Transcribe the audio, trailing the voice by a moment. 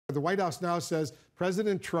The White House now says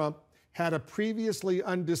President Trump had a previously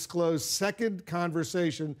undisclosed second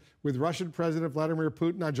conversation with Russian President Vladimir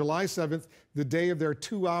Putin on July 7th, the day of their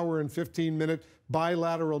 2-hour and 15-minute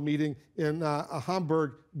bilateral meeting in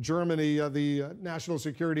Hamburg, Germany. The National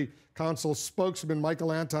Security Council spokesman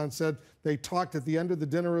Michael Anton said they talked at the end of the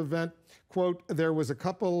dinner event. Quote, there was a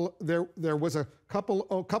couples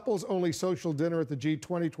only social dinner at the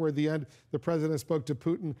G20. Toward the end, the president spoke to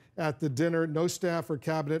Putin at the dinner. No staff or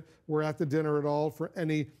cabinet were at the dinner at all for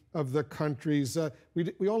any of the countries.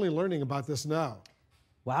 We're only learning about this now.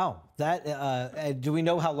 Wow. That do we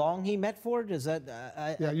know how long he met for? Does that?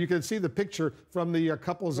 Yeah, you can see the picture from the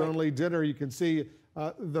couples-only dinner. You can see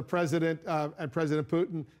the president and President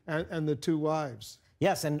Putin and the two wives.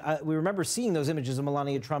 Yes, and we remember seeing those images of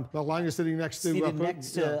Melania Trump. Melania sitting next to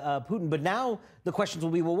Putin. Putin. But now the questions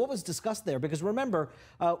will be, well, what was discussed there? Because remember,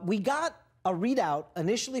 we got a readout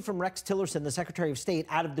initially from Rex Tillerson, the Secretary of State,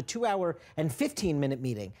 out of the 2-hour and 15-minute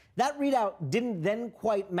meeting. That readout didn't then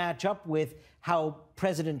quite match up with how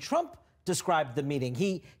President Trump described the meeting.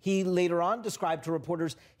 He later on described to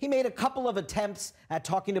reporters he made a couple of attempts at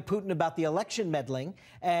talking to Putin about the election meddling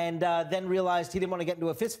and then realized he didn't want to get into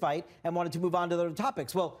a fistfight and wanted to move on to other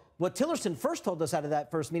topics. Well, what Tillerson first told us out of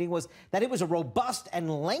that first meeting was that it was a robust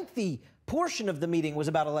and lengthy portion of the meeting was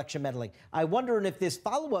about election meddling. I wonder if this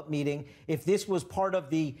follow-up meeting, if this was part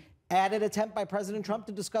of the added attempt by President Trump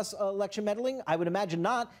to discuss election meddling? I would imagine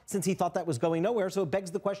not, since he thought that was going nowhere. So it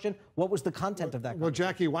begs the question, what was the content of that? Well,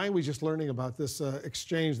 Jackie, why are we just learning about this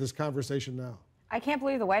exchange, this conversation now? I can't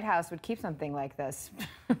believe the White House would keep something like this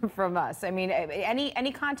from us. I mean,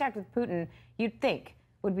 any contact with Putin, you'd think,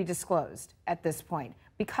 would be disclosed at this point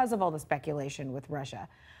because of all the speculation with Russia.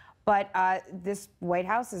 But this White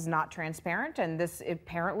House is not transparent, and this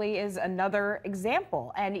apparently is another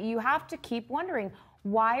example. And you have to keep wondering,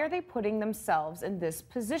 why are they putting themselves in this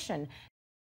position?